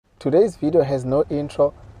Today's video has no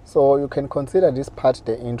intro, so you can consider this part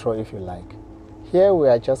the intro if you like. Here we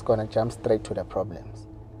are just gonna jump straight to the problems.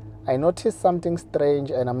 I noticed something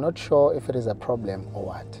strange and I'm not sure if it is a problem or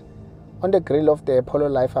what. On the grill of the Polo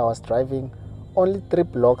Life I was driving, only 3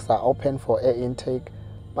 blocks are open for air intake,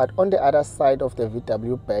 but on the other side of the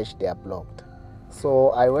VW badge they are blocked. So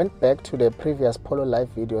I went back to the previous Polo Life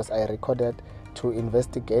videos I recorded to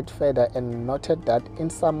investigate further and noted that in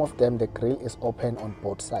some of them the grill is open on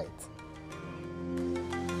both sides.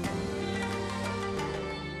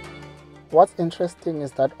 What's interesting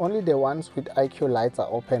is that only the ones with IQ lights are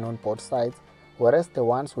open on both sides, whereas the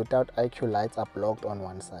ones without IQ lights are blocked on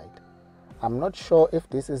one side. I'm not sure if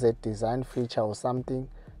this is a design feature or something,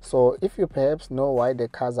 so if you perhaps know why the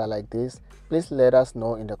cars are like this, please let us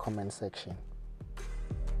know in the comment section.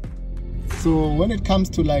 So when it comes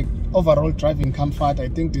to like overall driving comfort, I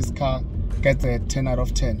think this car gets a 10 out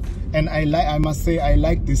of 10. And I must say I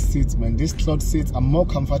like these seats, man. These cloth seats are more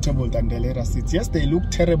comfortable than the leather seats. Yes, they look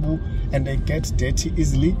terrible and they get dirty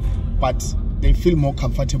easily, but they feel more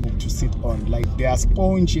comfortable to sit on. Like they are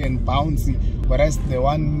spongy and bouncy, whereas the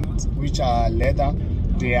ones which are leather,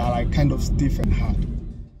 they are like kind of stiff and hard.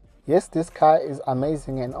 Yes, this car is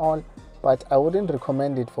amazing and all, but I wouldn't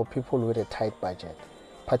recommend it for people with a tight budget,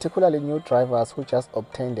 particularly new drivers who just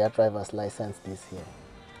obtained their driver's license this year.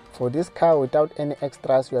 For this car without any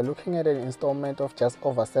extras, you are looking at an installment of just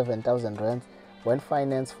over 7,000 rands when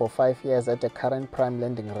financed for 5 years at the current prime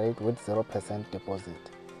lending rate with 0%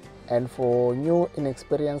 deposit. And for new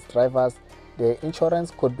inexperienced drivers, the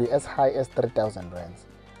insurance could be as high as 3,000 rands.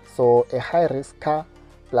 So a high risk car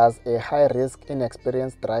plus a high risk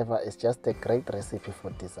inexperienced driver is just a great recipe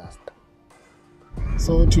for disaster.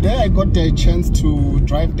 So today I got the chance to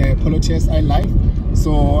drive the Polo TSI Life,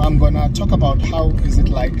 so I'm gonna talk about how is it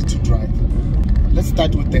like to drive. Let's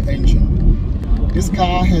start with the engine. This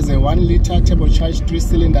car has a 1 liter turbocharged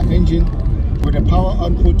 3-cylinder engine with a power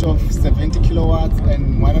output of 70 kilowatts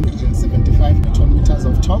and 175 newton meters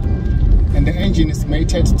of torque, and the engine is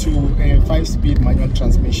mated to a 5-speed manual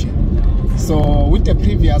transmission. So with the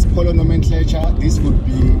previous Polo nomenclature, this would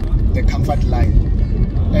be the comfort line,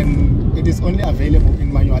 and it is only available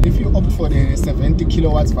in manual. If you opt for the 70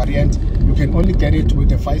 kilowatts variant, you can only get it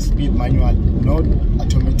with a 5-speed manual, no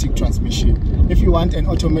automatic transmission. If you want an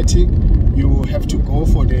automatic, you have to go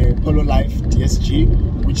for the Polo Life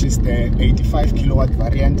DSG, which is the 85 kilowatt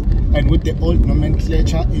variant, and with the old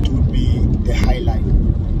nomenclature it would be the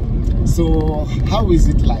Highline. So how is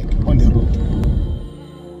it like on the road?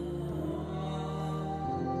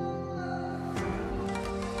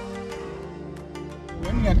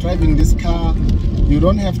 When you are driving this car, you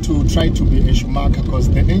don't have to try to be a Schumacher, because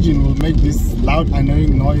the engine will make this loud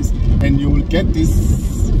annoying noise and you will get this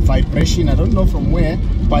vibration. I don't know from where,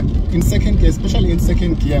 but in second gear, especially in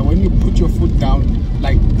second gear, when you put your foot down,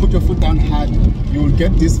 like put your foot down hard, you will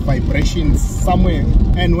get this vibration somewhere.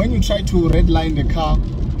 And when you try to redline the car,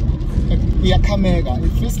 it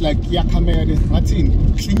feels like in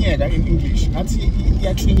English.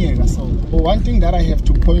 So one thing that I have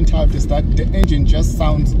to point out is that the engine just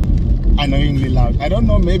sounds annoyingly loud. I don't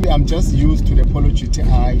know, maybe I'm just used to the Polo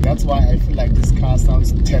GTI, that's why I feel like this car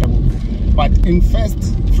sounds terrible. But in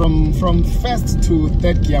from first to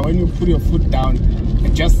third gear, when you put your foot down,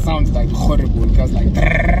 it just sounds like horrible, because like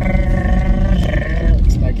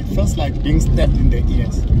it's like it feels like being stabbed in the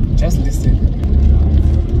ears. Just listen.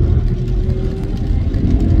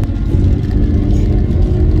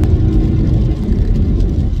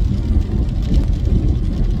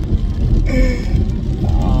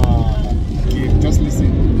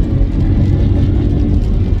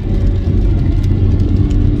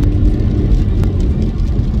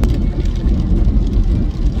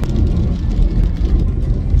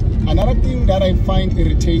 That I find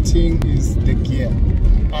irritating is the gear.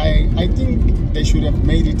 I think they should have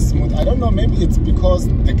made it smooth. I don't know, maybe it's because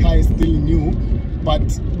the car is still new, but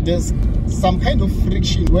there's some kind of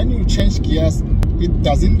friction. When you change gears, it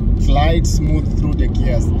doesn't glide smooth through the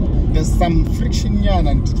gears. There's some friction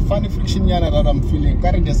and funny friction that I'm feeling.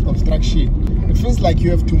 There's obstruction. It feels like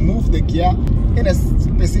you have to move the gear in a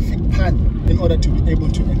specific path in order to be able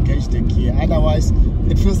to engage the gear. Otherwise,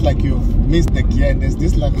 it feels like you've missed the gear and there's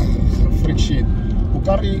this like friction.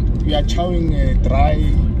 We are chowing a dry.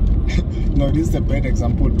 No, this is a bad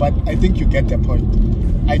example, but I think you get the point.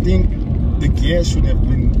 I think the gear should have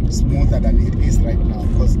been smoother than it is right now,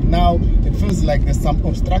 because now it feels like there's some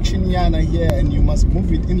obstruction here and you must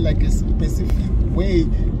move it in like a specific way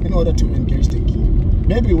in order to engage the gear.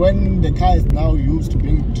 Maybe when the car is now used to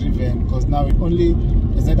being driven, because now it only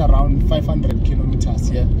is at around 500 kilometers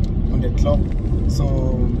here, on the clock.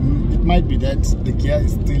 So it might be that the gear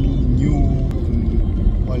is still new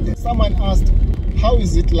and all that. Someone asked, how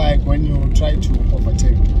is it like when you try to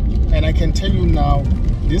overtake? And I can tell you now,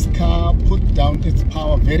 this car put down its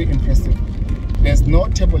power very impressive. There's no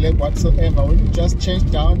turbo lag whatsoever. When you just change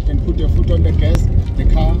down and put your foot on the gas, the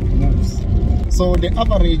car moves. So the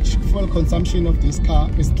average fuel consumption of this car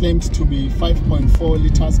is claimed to be 5.4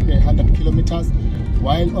 liters per 100 kilometers,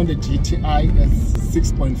 while on the GTI is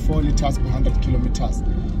 6.4 liters per 100 kilometers.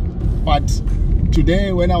 But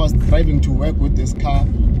today when I was driving to work with this car,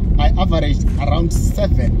 I averaged around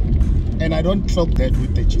 7, and I don't clock that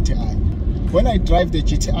with the GTI. When I drive the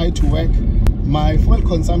GTI to work, my fuel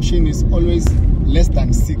consumption is always less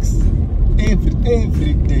than 6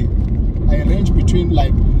 every day. I range between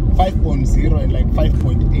like 5.0 and like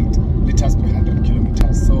 5.8 liters per 100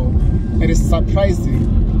 kilometers. So it is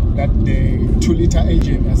surprising that the 2-liter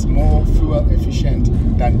engine is more fuel efficient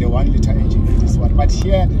than the 1-liter engine in this one. But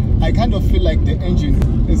here I kind of feel like the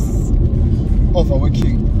engine is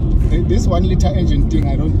overworking. This 1-liter engine thing,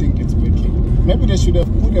 I don't think it's working. Maybe they should have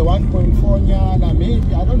put a 1.4 nyana,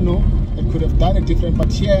 maybe, I don't know. It could have done it different,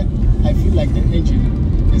 but here I feel like the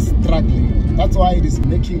engine is struggling. That's why it is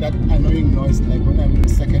making that annoying noise, like when I'm in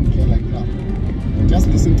second gear like that. Just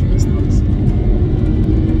listen to this noise.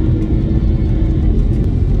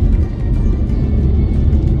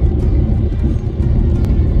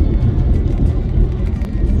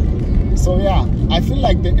 So yeah, I feel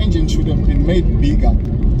like the engine should have been made bigger.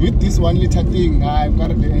 With this 1-liter thing, I've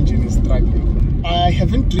got the engine is struggling. I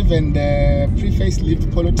haven't driven the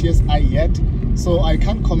pre-facelift Polo TSI yet, so I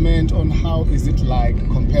can't comment on how is it like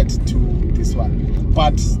compared to this one.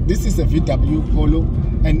 But this is a VW Polo,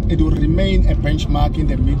 and it will remain a benchmark in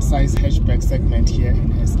the mid-size hatchback segment here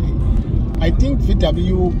in SA. I think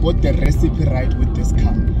VW got the recipe right with this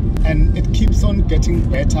car, and it keeps on getting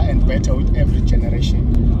better and better with every generation.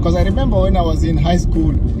 Because I remember when I was in high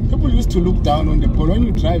school, people used to look down on the Polo. When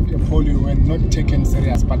you drive a Polo, you were not taken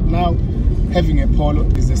serious, but now having a Polo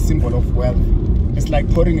is a symbol of wealth. It's like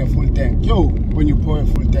pouring a full tank. Yo, when you pour a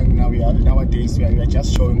full tank nowadays, you are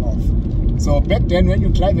just showing off. So back then, when you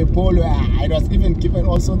drive a Polo, it was even given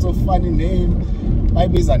all sorts of funny names.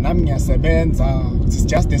 It's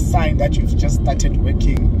just a sign that you've just started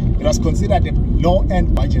working. It was considered a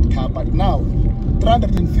low-end budget car, but now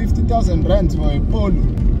 350,000 rands for a Polo.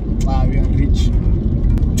 We are rich.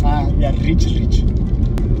 We are rich.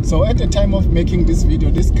 So at the time of making this video,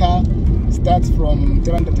 this car starts from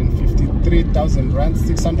 353,000 rand,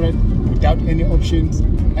 600 without any options,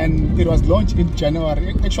 and it was launched in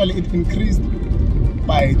January. Actually, it increased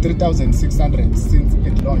by 3,600 since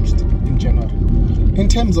it launched in January. In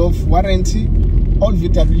terms of warranty, all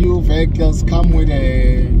VW vehicles come with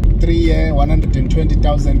a 3-year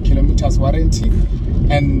 120,000 kilometers warranty,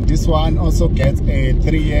 and this one also gets a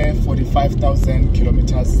 3-year 45,000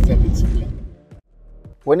 kilometers service plan.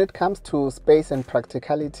 When it comes to space and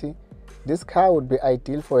practicality, this car would be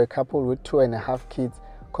ideal for a couple with 2.5 kids,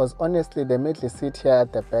 because honestly the middle seat here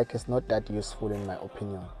at the back is not that useful in my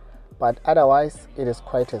opinion. But otherwise it is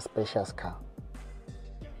quite a spacious car.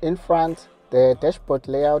 In front, the dashboard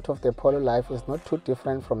layout of the Polo Life is not too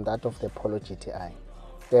different from that of the Polo GTI.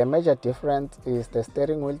 The major difference is the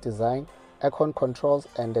steering wheel design, aircon controls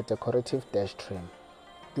and the decorative dash trim.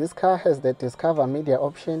 This car has the Discover Media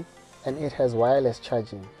option, and it has wireless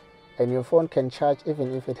charging, and your phone can charge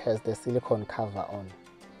even if it has the silicone cover on.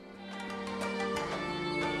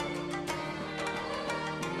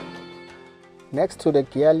 Next to the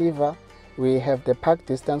gear lever, we have the park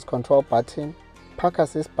distance control button, park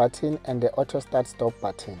assist button and the auto start stop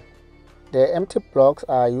button. The empty blocks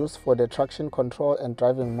are used for the traction control and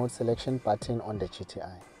driving mode selection button on the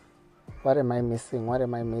GTI. What am I missing?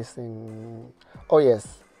 Oh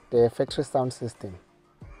yes, the factory sound system.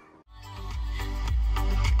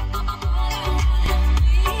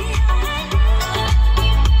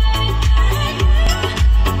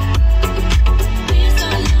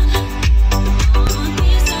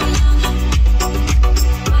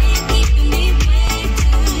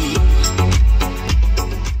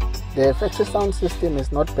 The factory sound system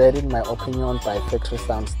is not bad in my opinion by factory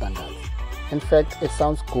sound standards. In fact, it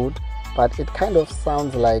sounds good, but it kind of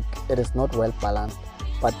sounds like it is not well balanced.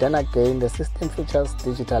 But then again, the system features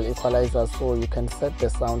digital equalizer, so you can set the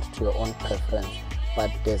sound to your own preference, but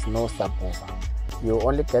there's no subwoofer. You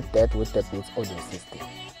only get that with the Beats audio system.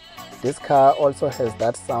 This car also has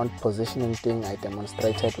that sound positioning thing I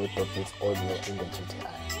demonstrated with the Beats audio in the GTI.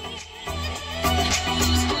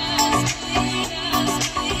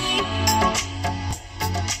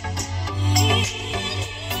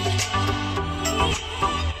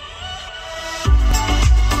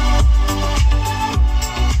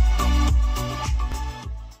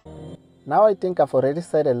 Now I think I've already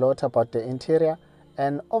said a lot about the interior,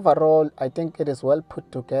 and overall I think it is well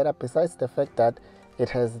put together, besides the fact that it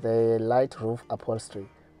has the light roof upholstery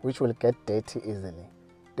which will get dirty easily.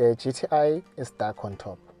 The GTI is dark on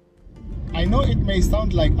top. I know it may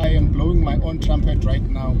sound like I am blowing my own trumpet right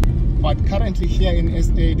now, but currently here in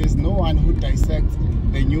SA there's no one who dissects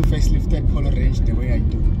the new facelifted Polo range the way I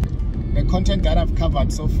do. The content that I've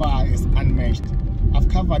covered so far is unmatched. I've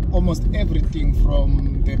covered almost everything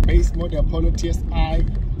from the base model Polo TSI,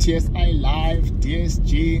 TSI Life,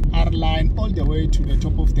 DSG, R-Line, all the way to the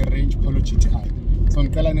top of the range Polo GTI. So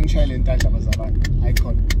ngicela ningishayele intasha bazalwane,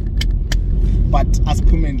 icon. But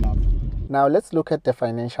asiphume lapho. Now let's look at the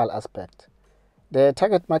financial aspect. The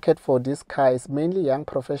target market for this car is mainly young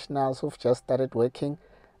professionals who've just started working,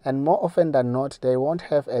 and more often than not they won't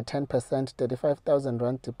have a 10% 35,000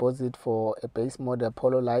 rand deposit for a base model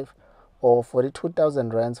Polo Life or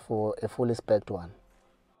 42,000 rands for a fully spec'd one.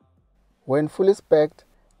 When fully spec'd,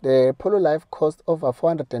 the Polo Life costs over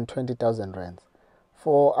 420,000 rands.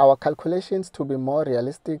 For our calculations to be more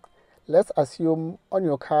realistic, let's assume on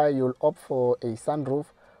your car you'll opt for a sunroof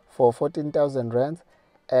for 14,000 rands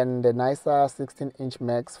and the nicer 16-inch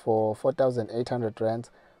Max for 4,800 rands,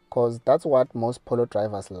 because that's what most Polo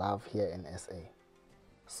drivers love here in SA.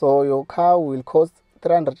 So your car will cost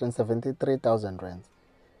 373,000 rands.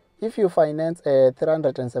 If you finance a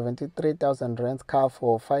 373,000 rands car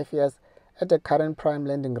for 5 years at a current prime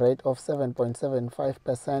lending rate of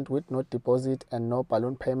 7.75% with no deposit and no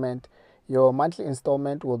balloon payment, your monthly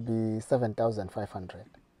installment will be 7,500.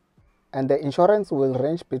 And the insurance will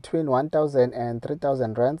range between 1,000 and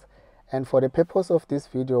 3,000 rands, and for the purpose of this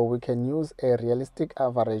video we can use a realistic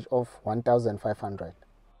average of 1,500.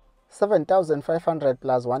 7,500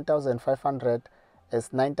 plus 1,500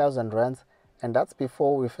 is 9,000 rands, and that's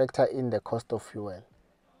before we factor in the cost of fuel.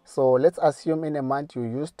 So let's assume in a month you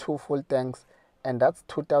use 2 full tanks, and that's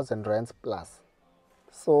 2,000 rands plus.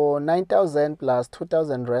 So 9,000 plus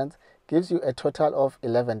 2,000 rands gives you a total of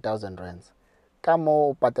 11,000 rands.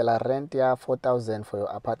 Kamo patela rent ya 4,000 for your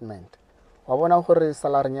apartment. Wabona hore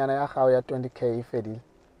salary nyana ya gago ya 20k ifedile.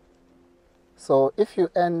 So if you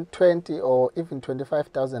earn 20 or even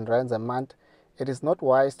 25,000 rands a month, it is not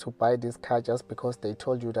wise to buy this car just because they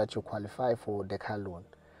told you that you qualify for the car loan.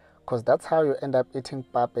 Because that's how you end up eating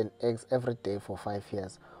pap and eggs every day for 5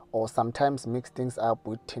 years, or sometimes mix things up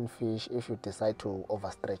with tin fish if you decide to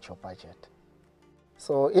overstretch your budget.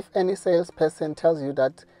 So if any salesperson tells you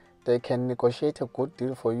that they can negotiate a good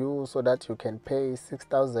deal for you so that you can pay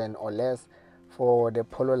 6,000 or less for the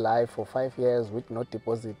Polo Life for 5 years with no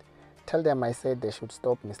deposit, tell them I said they should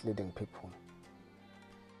stop misleading people.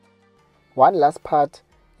 One last part,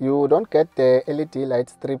 you don't get the LED light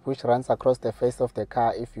strip which runs across the face of the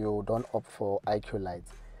car if you don't opt for IQ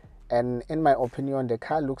lights. And in my opinion, the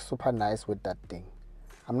car looks super nice with that thing.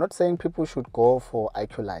 I'm not saying people should go for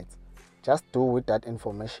IQ lights. Just do with that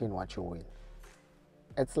information what you will.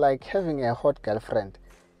 It's like having a hot girlfriend.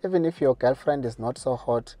 Even if your girlfriend is not so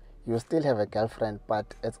hot, you still have a girlfriend,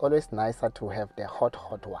 but it's always nicer to have the hot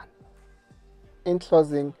one. In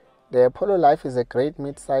closing, the Polo Life is a great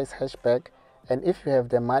mid-size hatchback, and if you have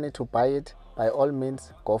the money to buy it, by all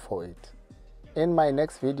means go for it. In my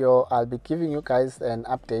next video, I'll be giving you guys an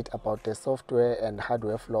update about the software and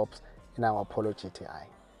hardware flops in our Polo GTI.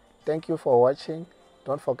 Thank you for watching.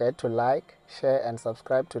 Don't forget to like, share and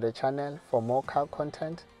subscribe to the channel for more car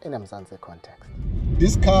content in a Mzansi context.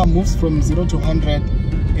 This car moves from 0 to 100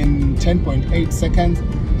 in 10.8 seconds,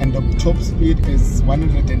 and the top speed is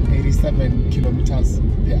 187 kilometers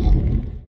per hour.